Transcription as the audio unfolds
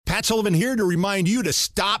Matt Sullivan here to remind you to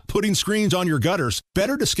stop putting screens on your gutters.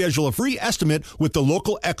 Better to schedule a free estimate with the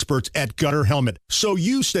local experts at Gutter Helmet so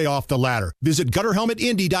you stay off the ladder. Visit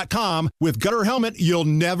GutterHelmetIndy.com. With Gutter Helmet, you'll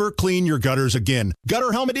never clean your gutters again.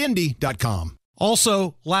 GutterHelmetIndy.com.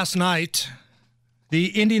 Also, last night,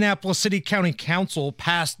 the Indianapolis City County Council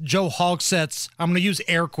passed Joe Hogsett's, I'm going to use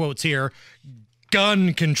air quotes here,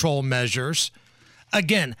 gun control measures.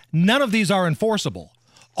 Again, none of these are enforceable.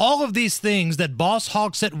 All of these things that Boss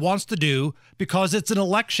Hogsett wants to do because it's an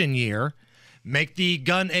election year, make the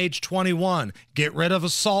gun age 21, get rid of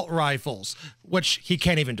assault rifles, which he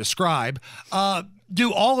can't even describe,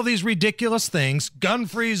 do all of these ridiculous things,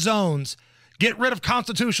 gun-free zones, get rid of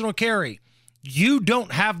constitutional carry. You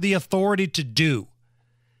don't have the authority to do.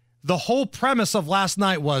 The whole premise of last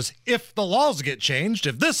night was, if the laws get changed,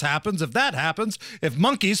 if this happens, if that happens, if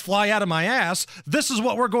monkeys fly out of my ass, this is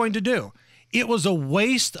what we're going to do. It was a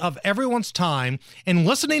waste of everyone's time, and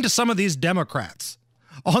listening to some of these Democrats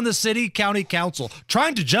on the city county council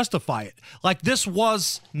trying to justify it like this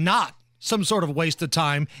was not some sort of waste of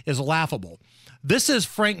time is laughable. This is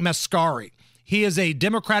Frank Mascari. He is a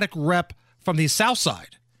Democratic rep from the South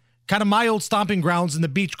Side, kind of my old stomping grounds in the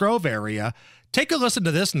Beech Grove area. Take a listen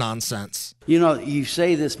to this nonsense. You know, you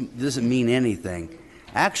say this doesn't mean anything.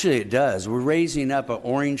 Actually, it does. We're raising up an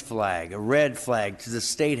orange flag, a red flag to the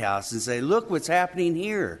State House and say, look what's happening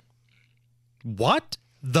here. What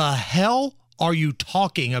the hell are you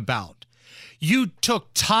talking about? You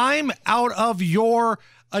took time out of your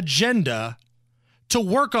agenda to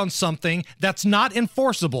work on something that's not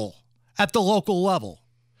enforceable at the local level.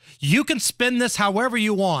 You can spin this however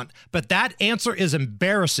you want, but that answer is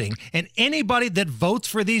embarrassing. And anybody that votes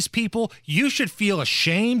for these people, you should feel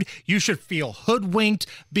ashamed. You should feel hoodwinked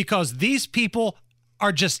because these people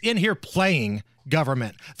are just in here playing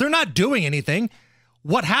government. They're not doing anything.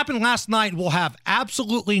 What happened last night will have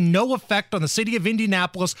absolutely no effect on the city of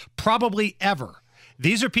Indianapolis, probably ever.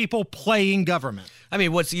 These are people playing government. I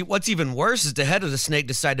mean, what's even worse is the head of the snake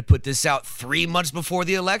decided to put this out 3 months before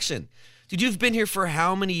the election. Dude, you've been here for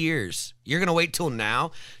how many years? You're going to wait till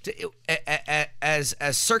now? As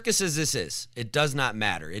circus as this is, it does not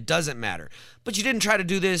matter. It doesn't matter. But you didn't try to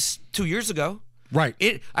do this 2 years ago. Right.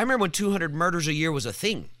 I remember when 200 murders a year was a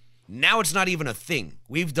thing. Now it's not even a thing.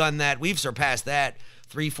 We've done that. We've surpassed that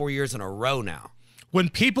 3-4 years in a row now. When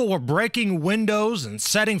people were breaking windows and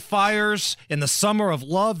setting fires in the summer of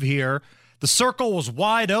love here, the circle was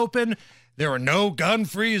wide open. There were no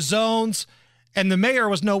gun-free zones. And the mayor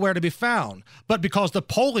was nowhere to be found. But because the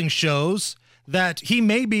polling shows that he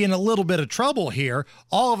may be in a little bit of trouble here,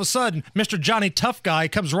 all of a sudden, Mr. Johnny Tough Guy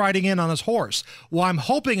comes riding in on his horse. Well, I'm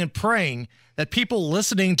hoping and praying that people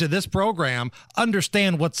listening to this program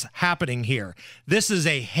understand what's happening here. This is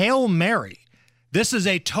a Hail Mary. This is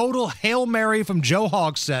a total Hail Mary from Joe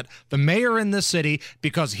Hogsett, the mayor in this city,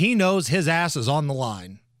 because he knows his ass is on the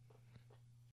line.